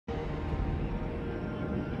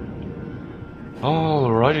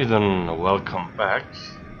Alrighty then, welcome back.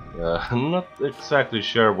 Not exactly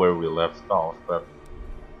sure where we left off, but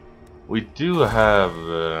we do have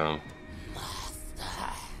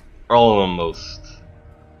almost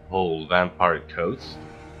whole vampire coast.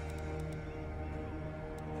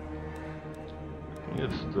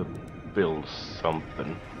 Just to build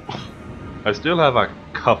something. I still have a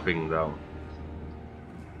coughing though.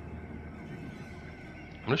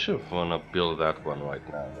 I'm not sure if I wanna build that one right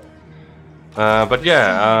now. But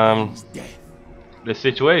yeah, the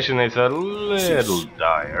situation is a little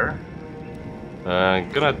dire.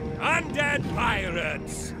 Gonna Undead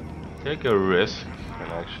pirates! take a risk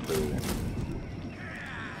and actually...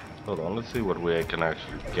 Hold on, let's see what we can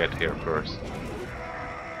actually get here first.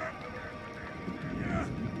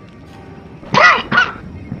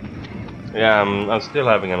 Yeah, I'm still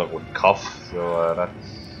having a little cough, so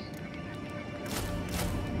that's...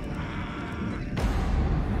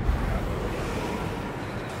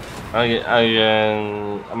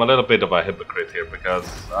 I'm a little bit of a hypocrite here because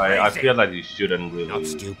I feel like you shouldn't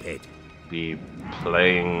really be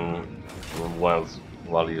playing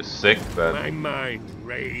while you're sick, but my mind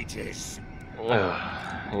rages.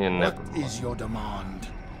 What is your demand?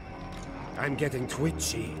 I'm getting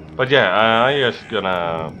twitchy. But yeah, I'm just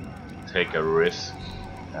gonna take a risk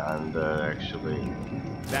and actually.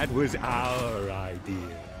 That was our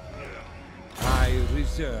idea. I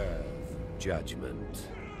reserve judgment.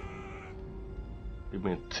 Give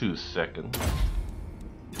me 2 seconds.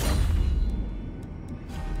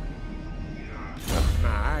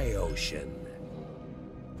 My ocean.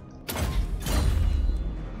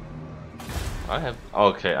 I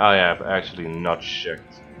have actually not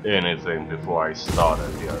checked anything before I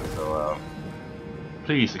started here, so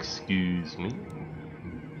please excuse me.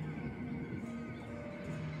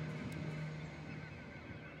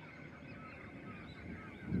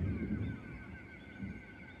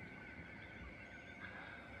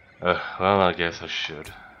 Well, I guess I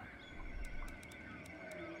should.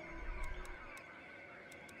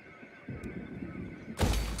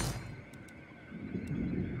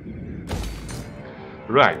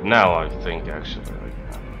 Right, now I think actually I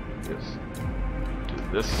can just do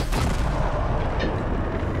this.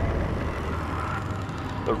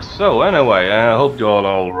 So anyway, I hope you're all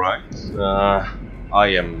alright. I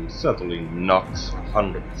am certainly not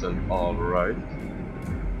 100% alright.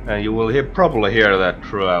 And you will probably hear that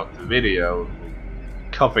throughout the video,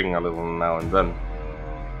 coughing a little now and then.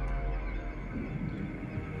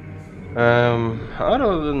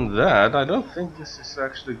 Other than that, I don't think this is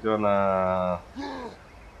actually gonna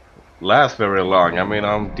last very long. I mean,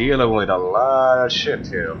 I'm dealing with a lot of shit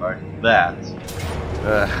here, like that.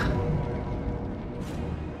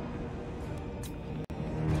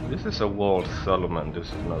 This is a walled settlement, this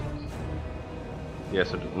is not...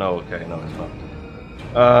 Yes, no, okay, no, it's not.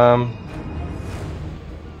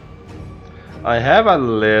 I have a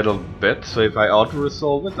little bit, so if I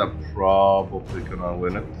auto-resolve it, I'm probably gonna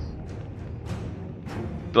win it.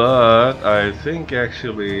 But I think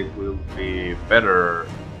actually it will be better,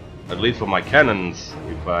 at least for my cannons,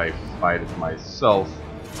 if I fight it myself.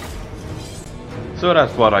 So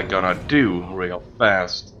that's what I'm gonna do real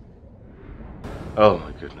fast. Oh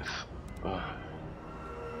my goodness.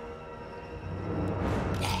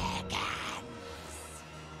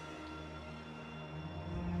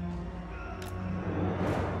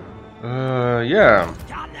 Yeah.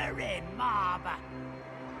 Mob.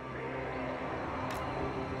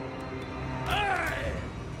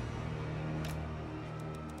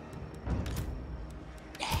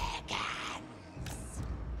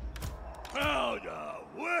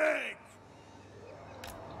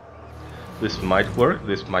 This might work,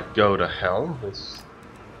 this might go to hell, this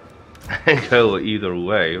go either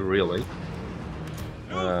way, really.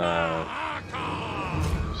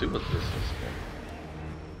 See what this is.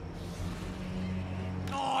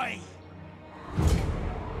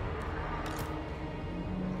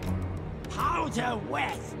 Powder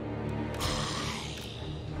wet.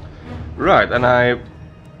 Right, and I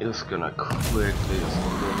just gonna quickly this.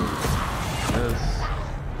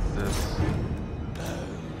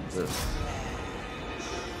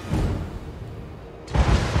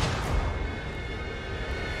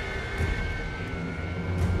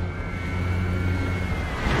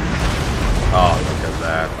 Oh, look at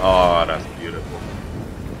that. Oh, that's beautiful.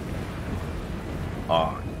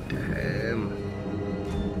 Oh, damn.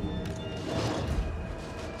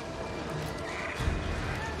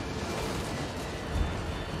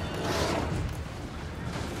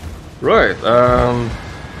 Right,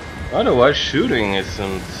 otherwise shooting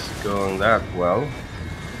isn't going that well.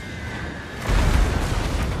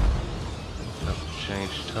 Have to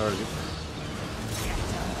change targets.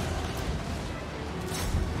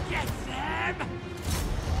 Get them!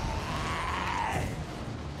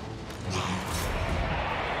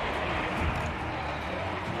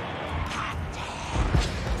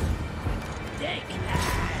 Take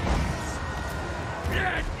that!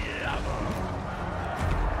 Blood lover!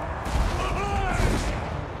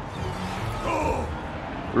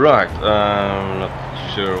 Right, I'm not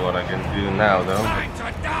sure what I can do now though. Time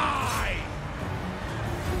to die!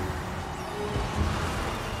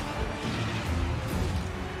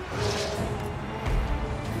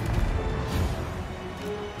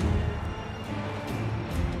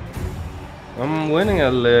 I'm winning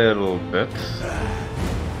a little bit.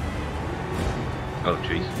 Oh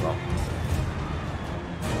jeez, well.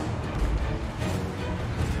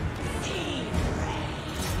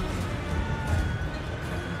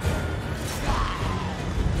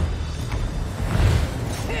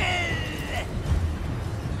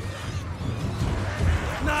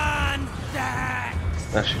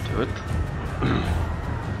 That should do it.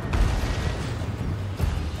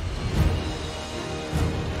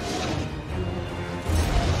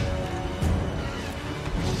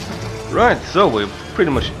 Right, so we're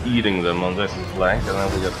pretty much eating them on this flank, and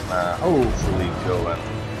then we just hopefully go and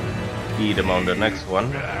eat them on the next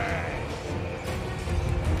one. There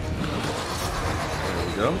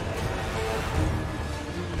we go.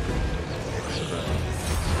 Extra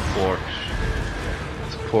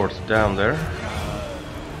support down there.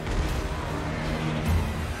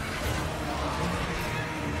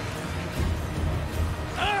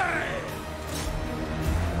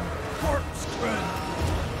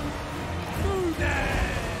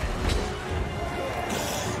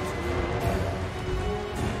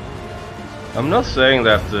 I'm not saying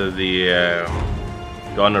that the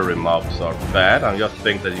gunnery mobs are bad, I just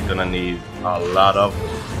think that you're gonna need a lot of them.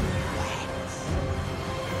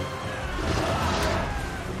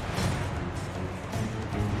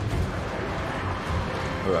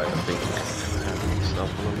 Alright, I think we can handle this up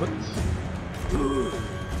a little bit.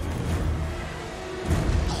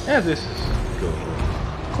 Yeah, this is going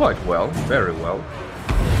quite well, very well.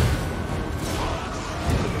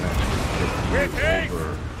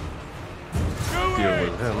 Over deal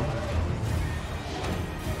with him.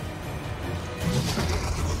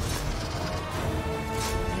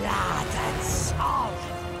 Blood and salt!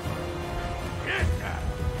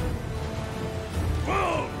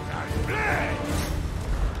 Bones and blood!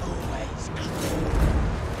 Always clean.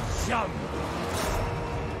 Some.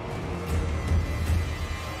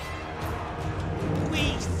 We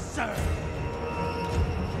serve.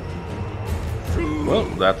 Well,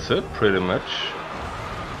 that's it, pretty much.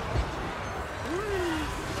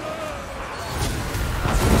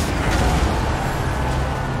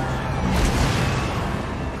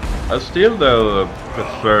 I still though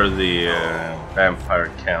prefer the vampire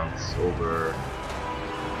counts over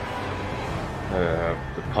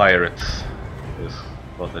the pirates. Just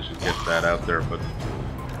thought I should get that out there, but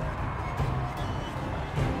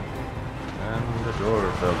and the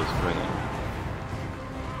doorbell is ringing,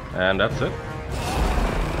 and that's it.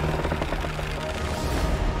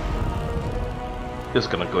 Just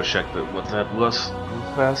gonna go check what that was real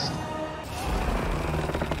fast.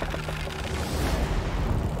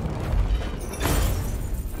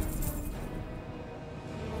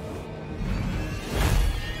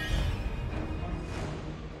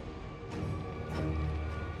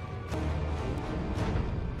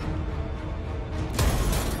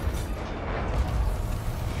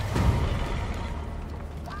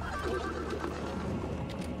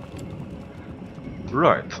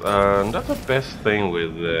 Right, that's the best thing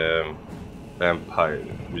with vampire,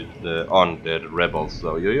 with the undead rebels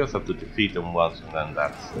though. You just have to defeat them once and then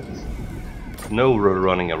that's it. No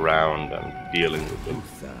running around and dealing with them.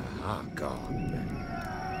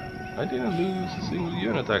 I didn't lose a single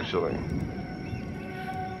unit actually.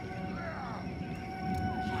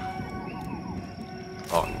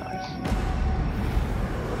 Oh nice.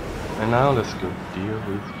 And now let's go deal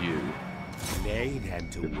with you.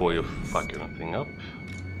 Before you fuck anything up.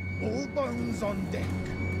 All bones on deck.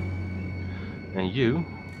 And you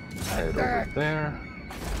head over there.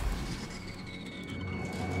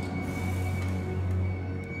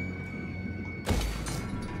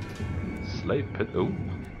 Slave pit. Oh.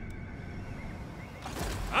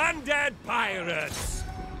 Undead pirates.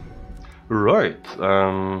 Right.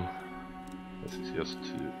 This is just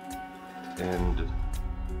to end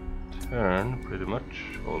turn, pretty much.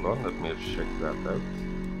 Hold on, let me check that out.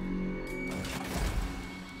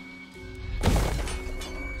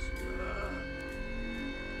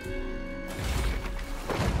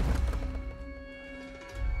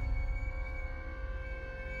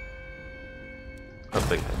 I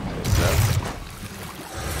think I can take that.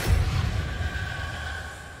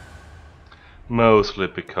 Mostly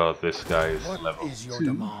because this guy is What level is your 2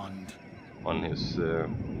 demand? on his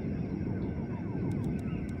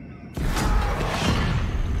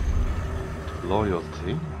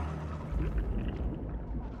loyalty.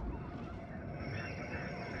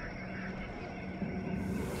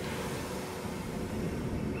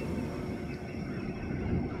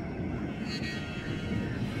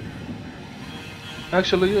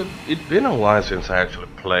 Actually, it's been a while since I actually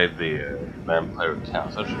played the Vampire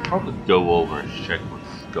Council. I should probably go over and check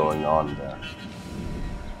what's going on there.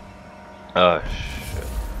 Oh shit.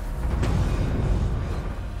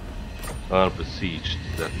 Unbesieged,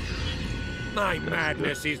 that's... My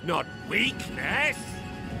madness is not weakness.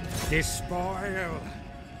 Despoil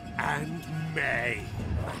and may.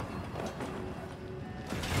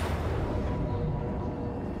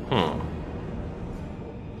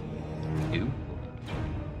 You?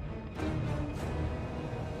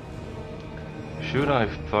 Should I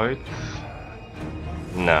fight?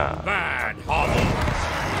 Nah. Bad hollows.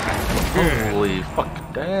 Holy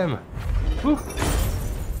fuck, damn. Whew.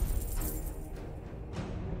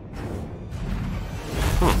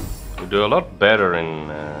 You do a lot better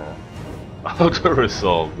in auto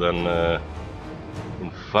resolve than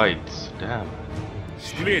in fights, damn.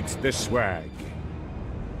 Split the swag.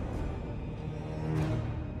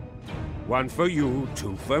 One for you,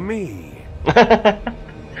 two for me.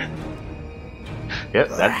 Yeah,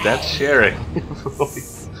 that's sharing.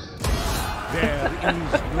 There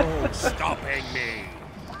is no stopping me.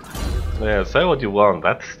 Yeah, say what you want,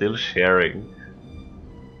 that's still sharing.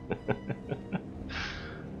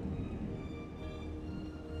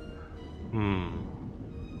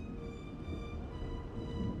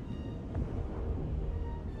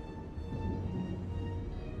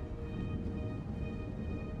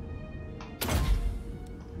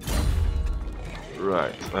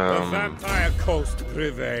 Right, The vampire coast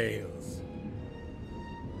prevails.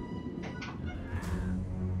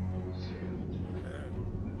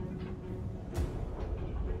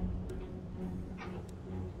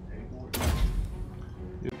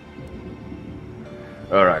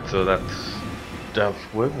 Alright, so that's dealt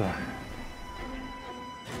with.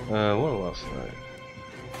 What was I?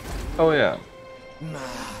 Oh yeah.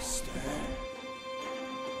 Master.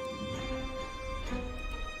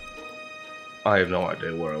 I have no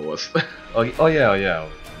idea where I was. oh yeah.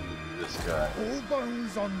 This guy All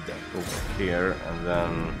bones on deck. over here, and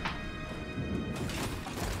then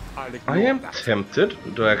I am tempted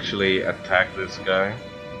to actually attack this guy,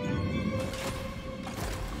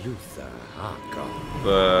 Luther Harkon.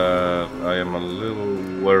 but I am a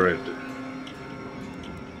little worried.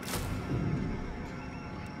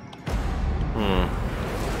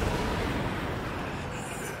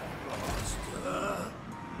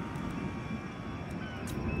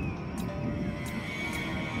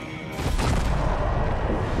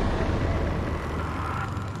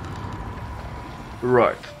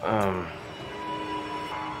 Right,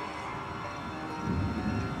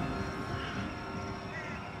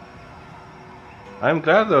 I'm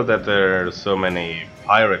glad though that there are so many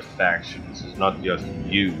pirate factions, it's not just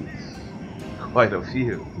youths, quite a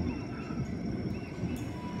few.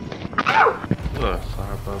 Oh,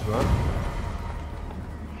 sorry about that.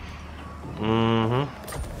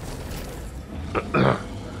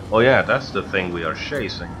 Oh yeah, that's the thing we are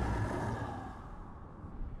chasing.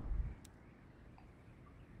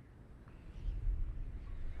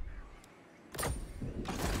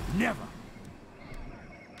 Never.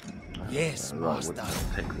 Yes, Right, master. we'll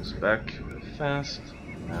take this back really fast,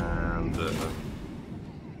 and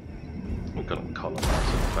we're gonna colonize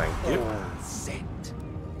it, thank you. All set.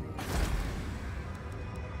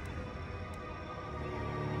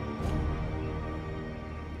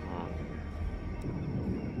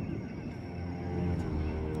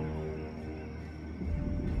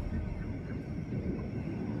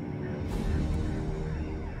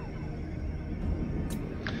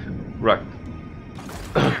 Right.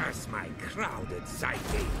 Curse my crowded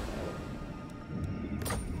psyche.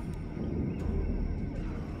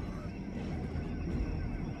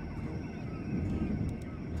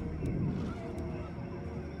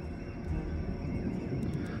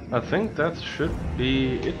 I think that should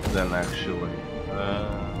be it then, actually.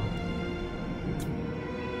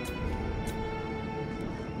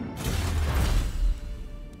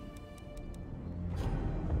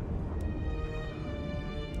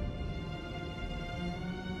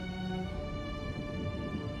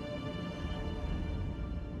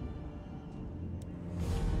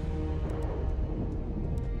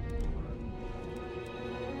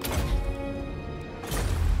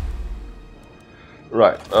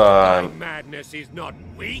 Right, My madness is not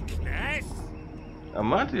weakness. I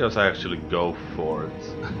might just actually go for it.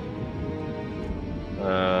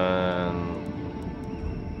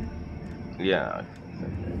 Yeah, I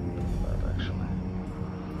think I can do that actually.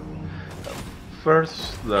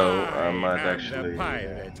 First, though, I might actually the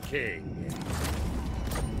Pirate King.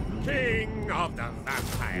 King of the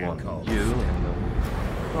Vampire want Coast. you, and then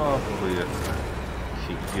probably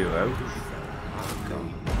kick you out.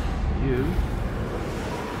 You.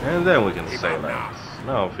 And then we can say that.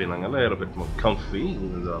 Now I'm feeling a little bit more comfy,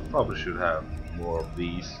 and I probably should have more of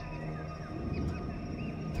these.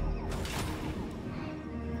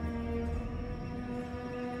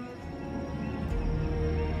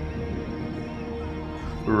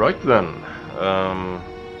 Right then.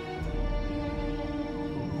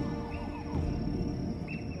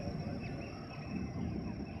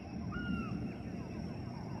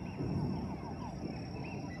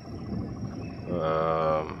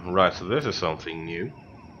 Right, so this is something new.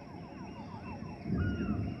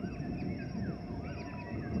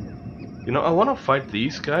 You know, I want to fight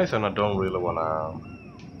these guys, and I don't really want to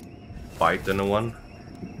fight anyone.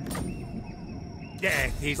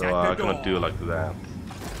 Death is So at I'm the gonna door. do like that.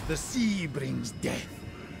 The sea brings death.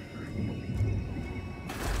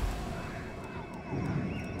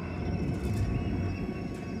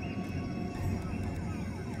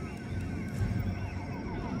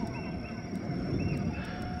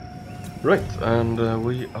 Right, and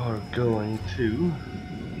we are going to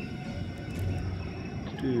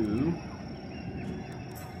do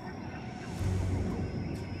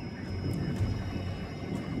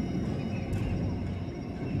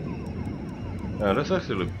let's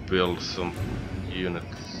actually build some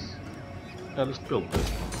units. Yeah, let's build this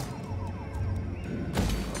one.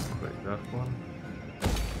 Upgrade that one.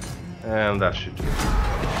 And that should do it.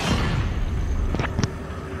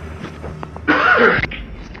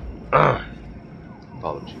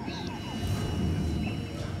 Apologies.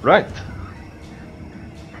 Right.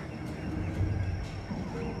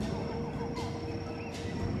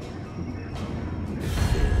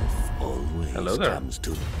 Hello there. Comes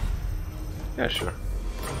to Yeah, sure.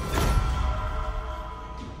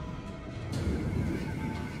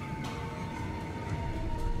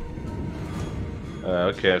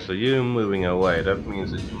 Okay, so you moving away, that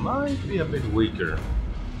means it might be a bit weaker.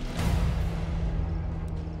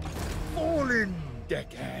 fallen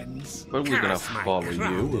deckhands. But we're gonna Cast my follow you,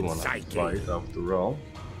 crown we in wanna psyche. fight after all.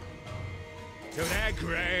 To their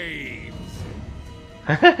graves.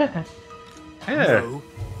 Yeah. No.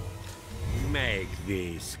 Make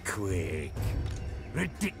this quick.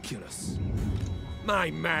 Ridiculous.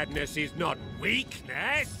 My madness is not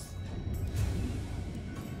weakness.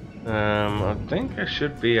 I think I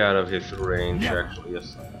should be out of his range Yeah. actually,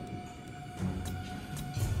 yes.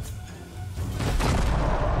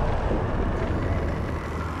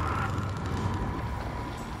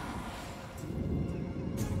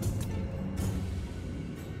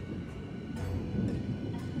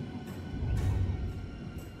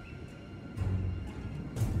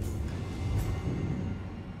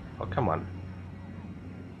 Oh, come on.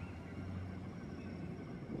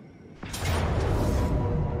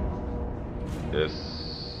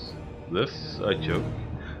 This I took.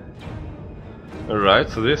 Alright,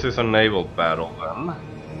 so this is a naval battle then.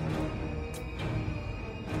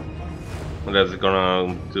 And that's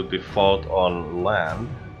gonna to be fought on land.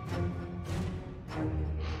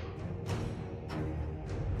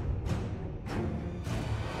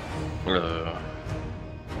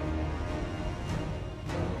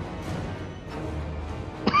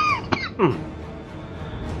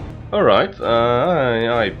 Alright,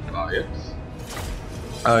 I buy it.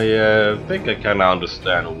 I think I kinda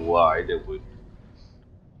understand why they would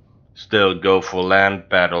still go for land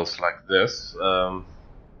battles like this.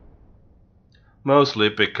 Mostly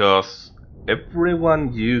because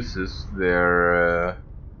everyone uses their...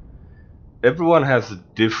 everyone has a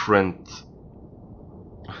different...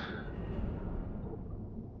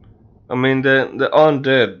 I mean, the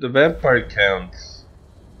undead, the vampire counts...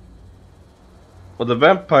 Well, the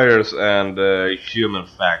vampires and human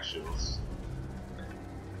factions,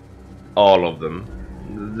 all of them,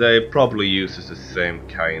 they probably uses the same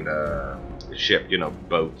kind of ship, you know,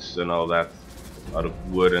 boats and all that, out of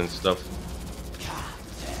wood and stuff.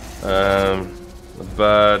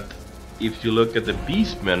 But if you look at the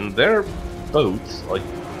beastmen, their boats are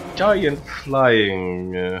giant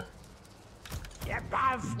flying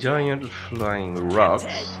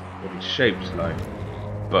rocks with shapes like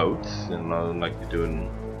boats, you know, like you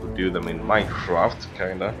do them in Minecraft,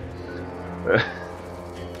 kinda.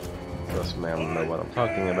 Those men know what I'm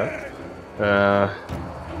talking about.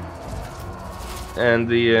 And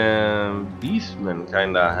the beastmen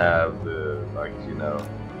kinda have like, you know,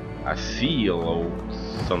 a seal or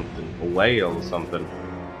something, a whale or something.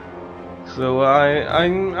 So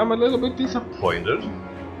I'm a little bit disappointed,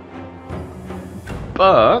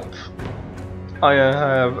 but I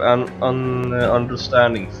have an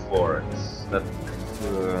understanding for it. That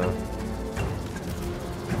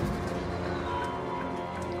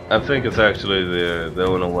I think it's actually the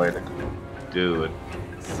only way to do it.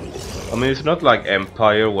 I mean, it's not like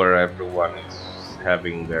Empire where everyone is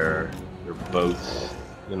having their boats,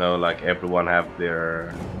 you know, like everyone have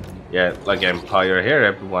their, yeah, like Empire here,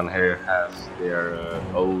 everyone here has their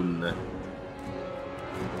own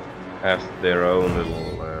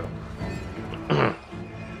little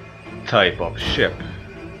type of ship.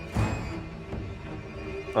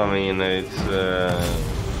 I mean, it's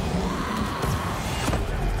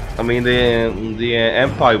I mean, the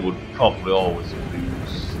Empire would probably always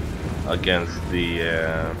lose against the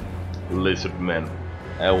lizardmen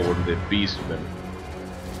or the beastmen,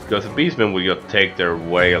 because the beastmen will just take their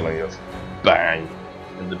whale and just bang,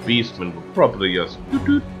 and the beastmen will probably just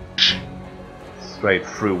straight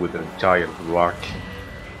through with a giant rock.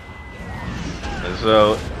 And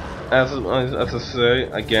so, as I say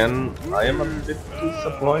again, I am a bit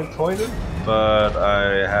disappointed, but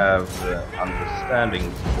I have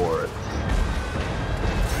understanding for it.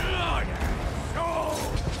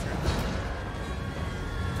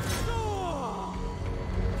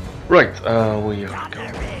 Right, we are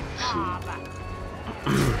going to.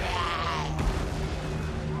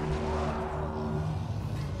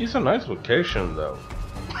 It's a nice location, though.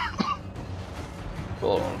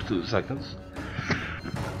 Hold on 2 seconds.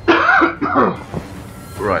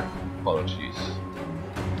 Right, apologies.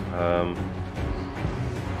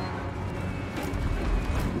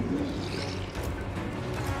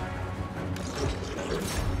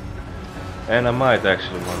 And I might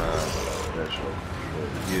actually wanna special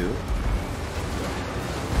you.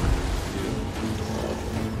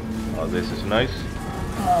 Oh, this is nice.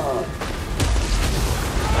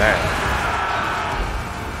 Man.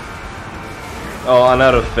 Oh,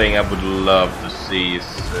 another thing I would love to see is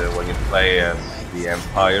when you play as the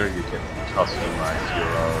Empire, you can customize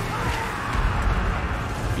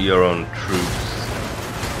your own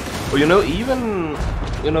troops. Or you know, even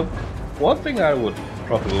one thing I would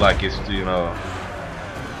probably like is to, you know,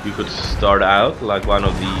 you could start out like one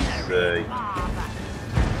of these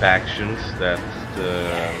factions that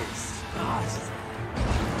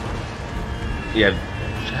yeah,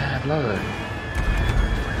 blood.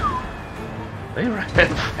 They ran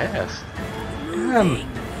fast. Damn.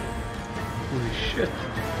 Holy shit.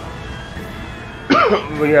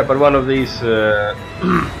 But yeah, but one of these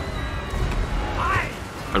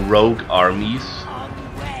rogue armies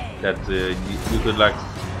that you could like,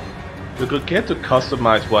 you could get to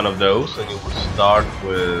customize one of those, and you would start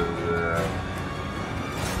with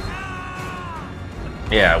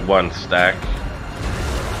yeah, 1 stack.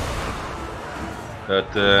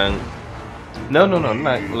 But no,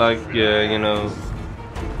 not like you know,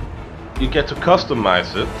 you get to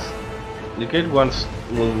customize it. You get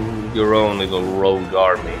your own little rogue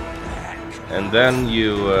army, and then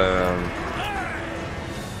you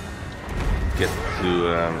get to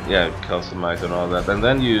yeah, customize and all that, and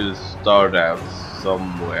then you start out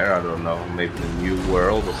somewhere, I don't know, maybe the New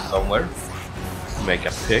World or somewhere. Make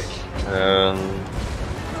a pick,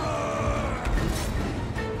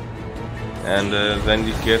 and then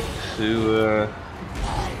you get to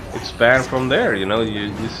expand from there. You know,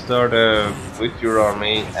 you start with your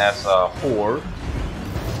army as a horde,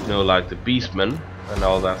 you know, like the beastmen and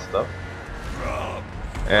all that stuff,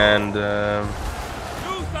 and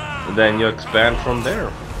then you expand from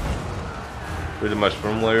there, pretty much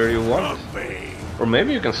from where you want. Or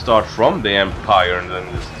maybe you can start from the Empire and then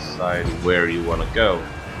just decide where you want to go.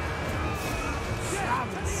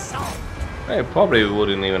 It probably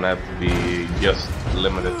wouldn't even have to be just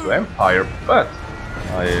limited to Empire, but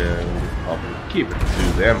I would probably keep it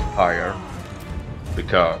to the Empire,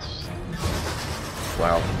 because,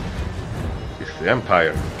 well, it's the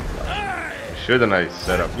Empire. Should a nice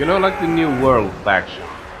setup, you know, like the New World faction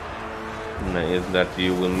that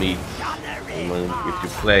you will meet if you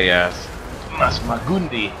play as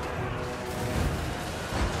Masmagundi.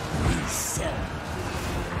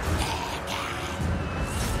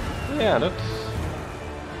 Yeah,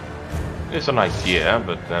 it's an idea,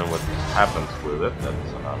 but then what happens with it,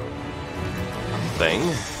 that's another thing.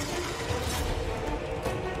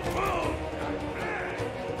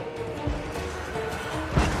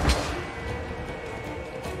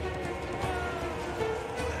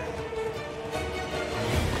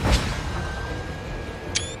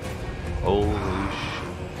 Holy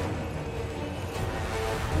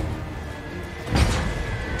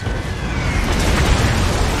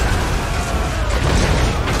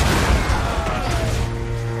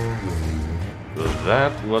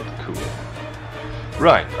That was cool.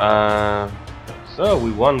 Right, so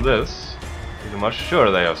we won this. Pretty much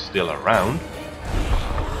sure they are still around.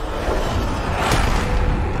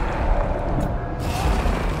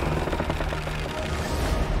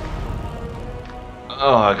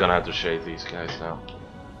 Oh, I'm gonna have to shade these guys now.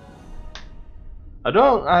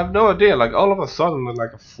 I have no idea, like all of a sudden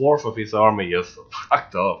like a fourth of his army just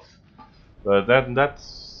fucked off. But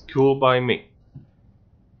that's cool by me.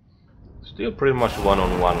 Still pretty much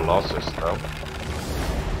one-on-one losses though.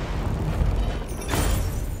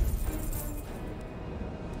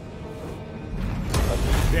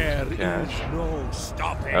 There is no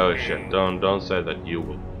stopping. Oh shit, don't say that you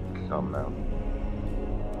will come now.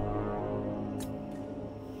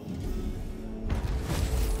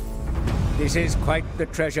 This is quite the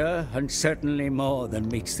treasure, and certainly more than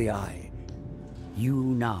meets the eye. You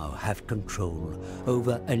now have control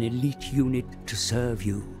over an elite unit to serve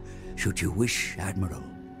you, should you wish, Admiral.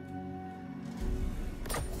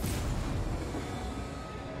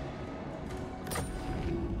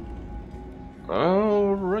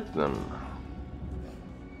 Alright then.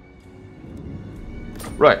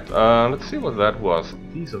 Right, let's see what that was.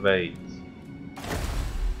 Piece of 8.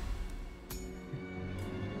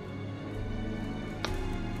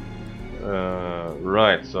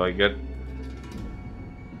 Right, so I get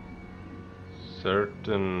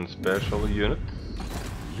certain special units.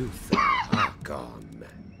 Luther are gone.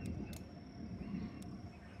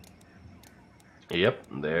 Yep,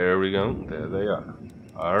 there we go. There they are.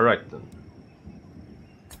 Alright then.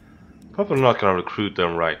 Probably not gonna recruit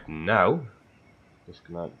them right now. Just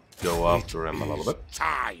gonna go after them a little bit.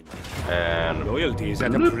 Time. And Loyalty is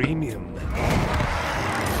at a premium.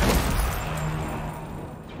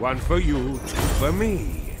 One for you, two for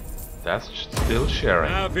me. that's still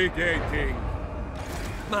sharing. Navigating.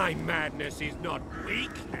 My madness is not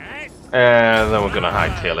weakness. And then we're gonna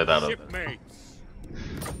hightail it out of it. Shipmates.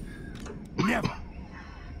 Never.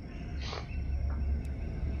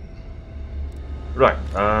 Right,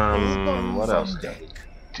 Bones what else on can deck. we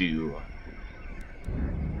do?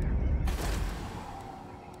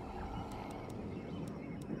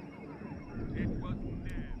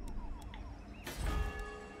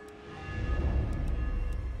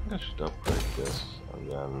 I should upgrade this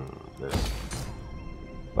and then this.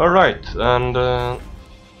 Alright, and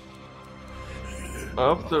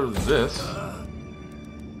after this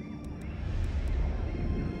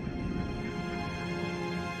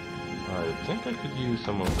I think I could use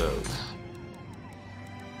some of those.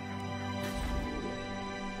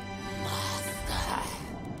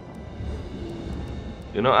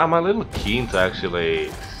 You know, I'm a little keen to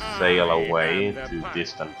actually sail away to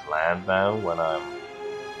distant land now when I'm...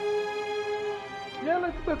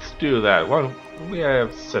 Yeah, let's do that. Well, we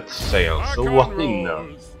have set sail, so why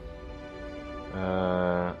not?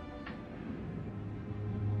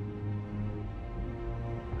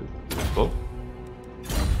 Cool.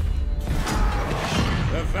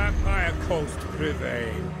 The vampire coast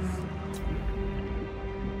prevails.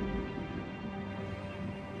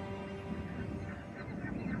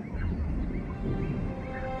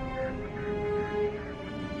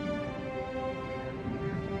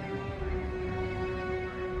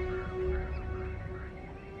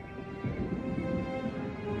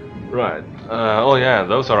 Right. Oh yeah,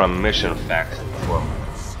 those are our mission facts as well.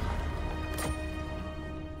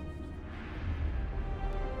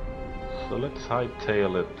 So let's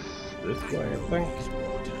hightail it this way, I think.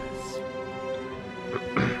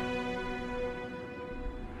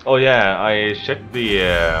 Oh yeah, I checked the...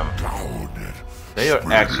 they are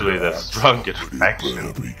actually the strongest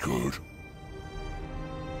faction.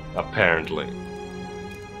 Apparently.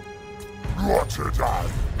 Rotterdam.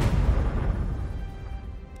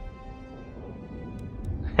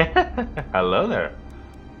 Hello there.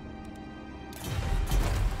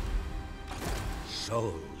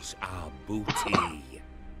 Souls are booty.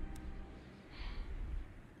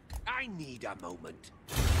 I need a moment.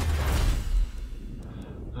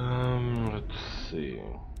 Let's see.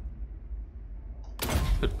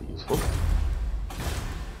 Could be useful.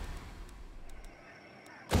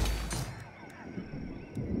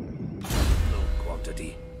 No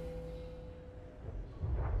quantity.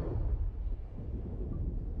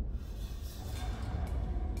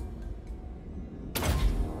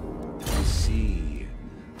 The sea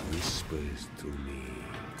whispers to me.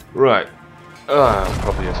 Right. I'm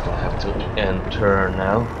probably just gonna have to enter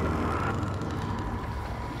now.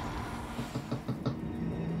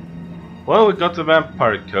 Well, we got the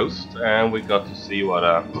Vampire Coast, and we got to see what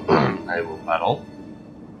a naval battle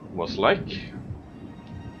was like.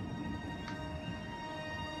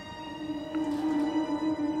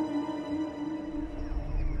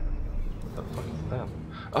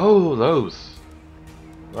 Oh, those.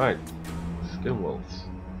 Right. Skin wolves.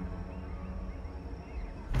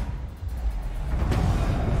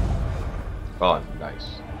 Oh,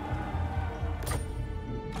 nice.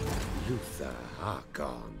 Luther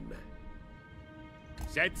Harkon.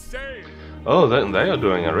 Set sail. Oh, then they are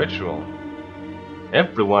doing a ritual.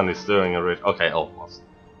 Everyone is doing a ritual. Okay, almost.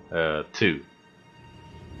 2.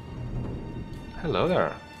 Hello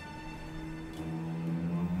there.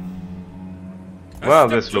 Well,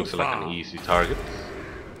 this looks like an easy target.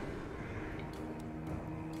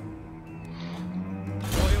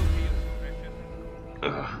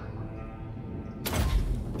 Ugh.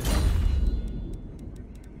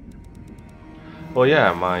 Oh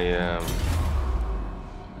yeah, my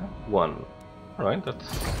one. Alright, that's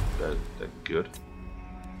good.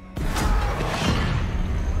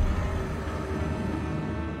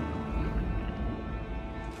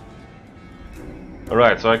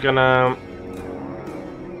 Alright, so I can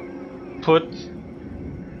put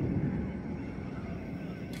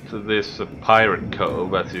to this pirate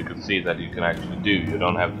cove, as you can see that you can actually do. You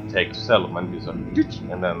don't have to take settlement, you just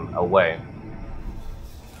and then away.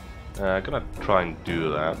 I'm gonna try and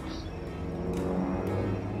do that.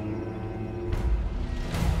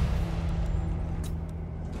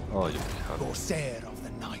 Oh, you can't. Corsair of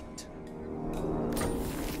the night.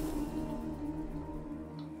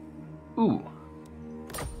 Ooh.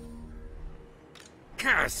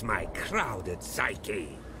 Curse my crowded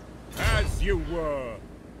psyche. As you were.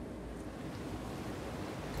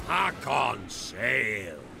 Harkon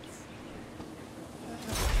sails.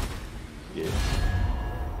 Yeah.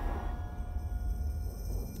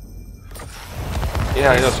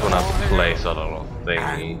 Yeah, I just wanna place a little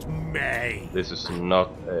thingy. And May. This is not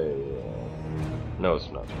a... no, it's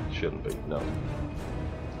not. It shouldn't be, no.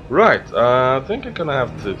 Right, I think I'm gonna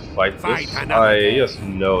have to fight this. I just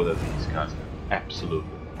know that these guys can absolutely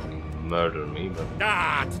fucking murder me, but...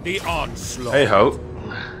 Start the onslaught. Hey ho!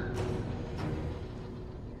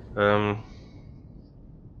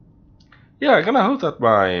 Yeah, I'm gonna hope that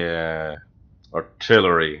my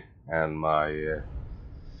artillery and my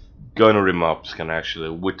gunnery mobs can actually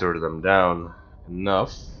wither them down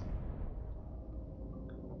enough.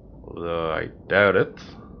 Although I doubt it.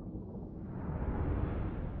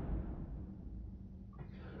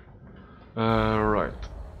 Right.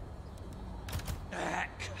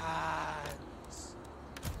 Backhands.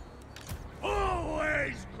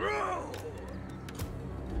 Always grow.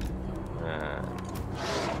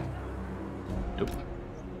 Yep.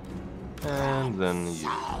 And then you.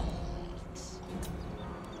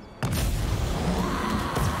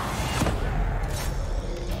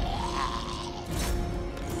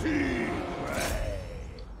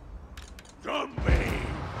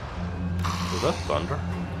 Is that thunder?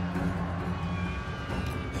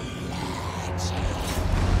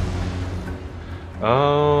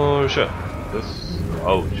 Oh shit. This.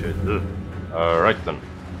 Oh shit. Alright then.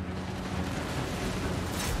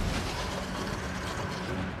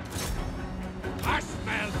 I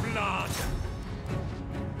smell blood.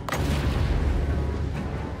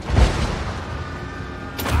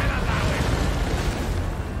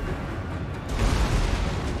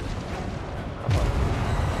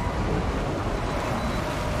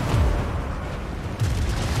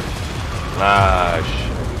 Ah,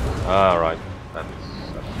 shit. Alright. That is...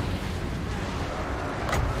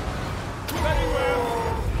 Very well.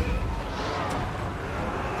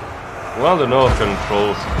 well, the North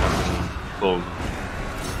controls full...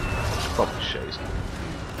 probably chase.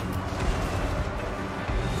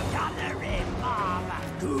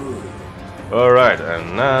 Alright,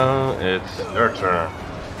 and now it's your turn.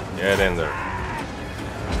 Get in there.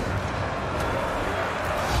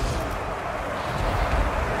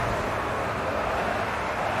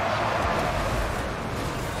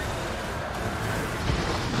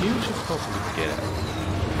 You should probably get out.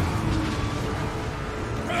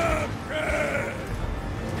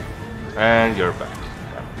 And you're back.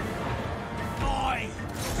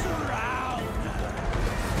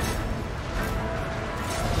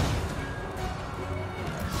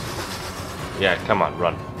 Yeah, come on,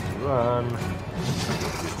 run. Run.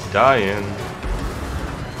 You're dying.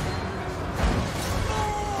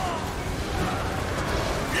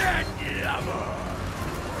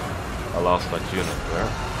 I lost that unit there.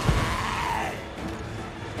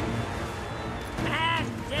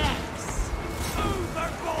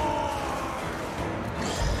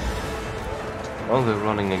 Oh, they're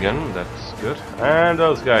running again, that's good. And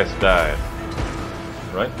those guys died.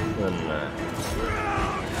 Right? And,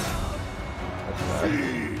 that's bad.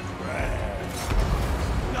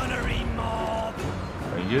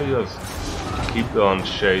 And you just keep on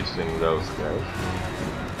chasing those guys.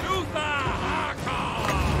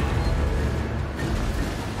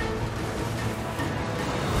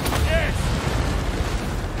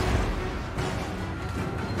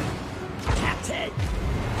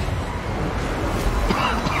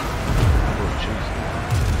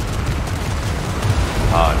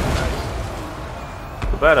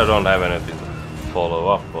 bad I don't have anything to follow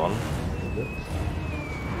up on.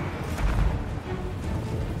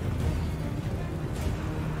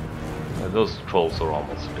 Those trolls are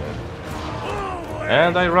almost dead.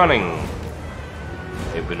 And they're running.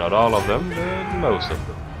 Maybe not all of them, but most of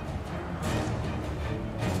them.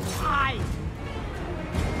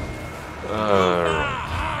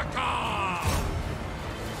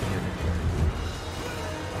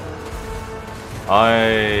 I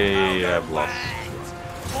have lost.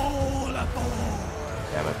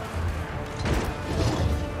 Damn it.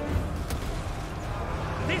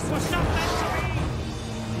 This was not meant to be!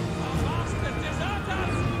 Our master desert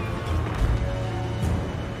us!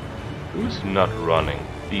 Who's not running?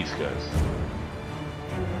 These guys.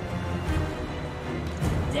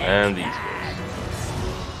 And these guys.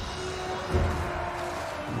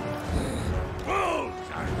 Bones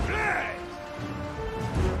and flesh!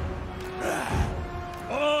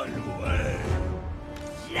 Onward!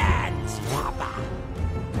 Landslapper!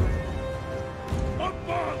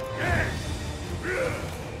 Upon deck!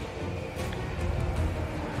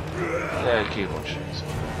 Yeah, keep on chasing.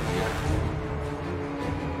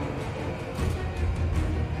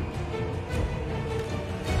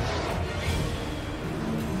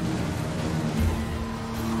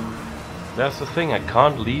 That's the thing, I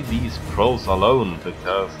can't leave these trolls alone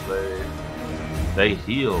because they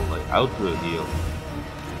heal, they auto heal.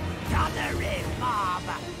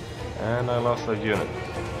 And I lost a unit.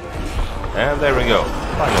 And there we go.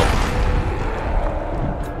 Final.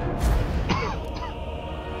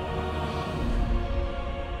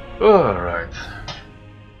 Alright.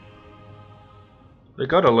 They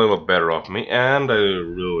got a little better of me and I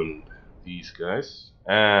ruined these guys.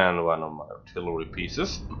 And one of my artillery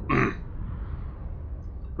pieces.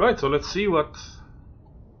 Right, so let's see what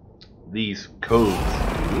these codes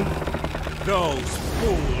do. Those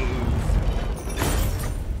fools!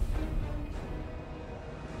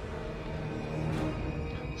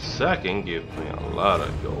 Sacking gives me a lot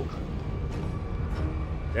of gold.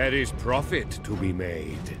 There is profit to be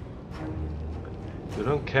made. You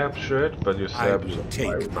don't capture it, but you I stab will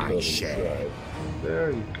take my share.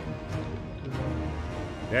 There you go.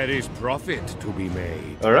 There is profit to be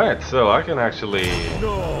made. Alright, so I can actually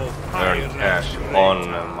No earn cash on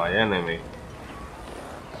my enemy.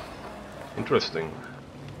 Interesting.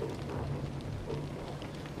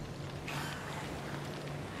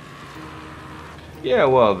 Yeah,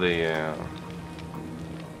 well, the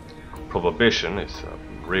Prohibition is a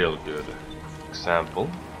real good example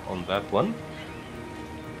on that one.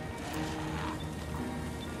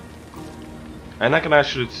 And I can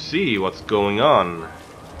actually see what's going on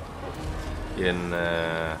in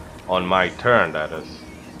on my turn, that is.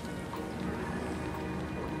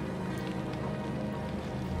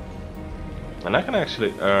 And I can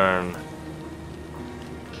actually earn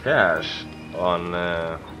cash on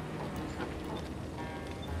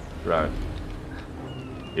right.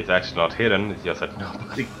 It's actually not hidden, it's just that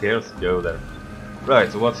nobody cares to go there.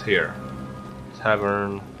 Right, so what's here?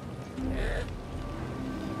 Tavern.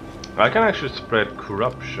 I can actually spread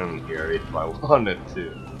corruption here if I wanted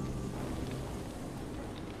to.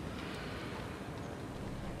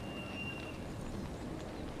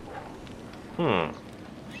 I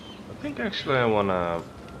think actually I wanna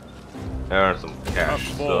earn some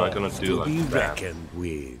cash, so I'm gonna do like that.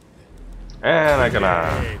 With. And I'm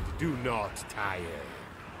gonna Do not tire.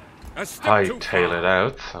 A step too hightail far. it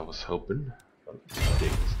out, I was hoping.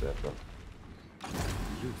 Big step up.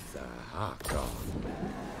 Luther Harkon.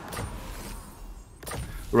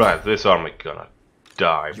 Right, this army gonna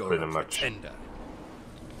die You're pretty a much. pretender.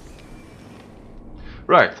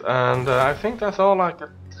 Right, and I think that's all I got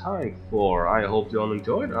time for. I hope you all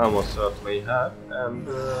enjoyed. I most certainly have, and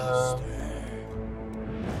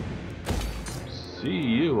see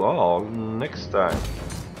you all next time.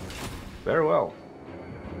 Farewell.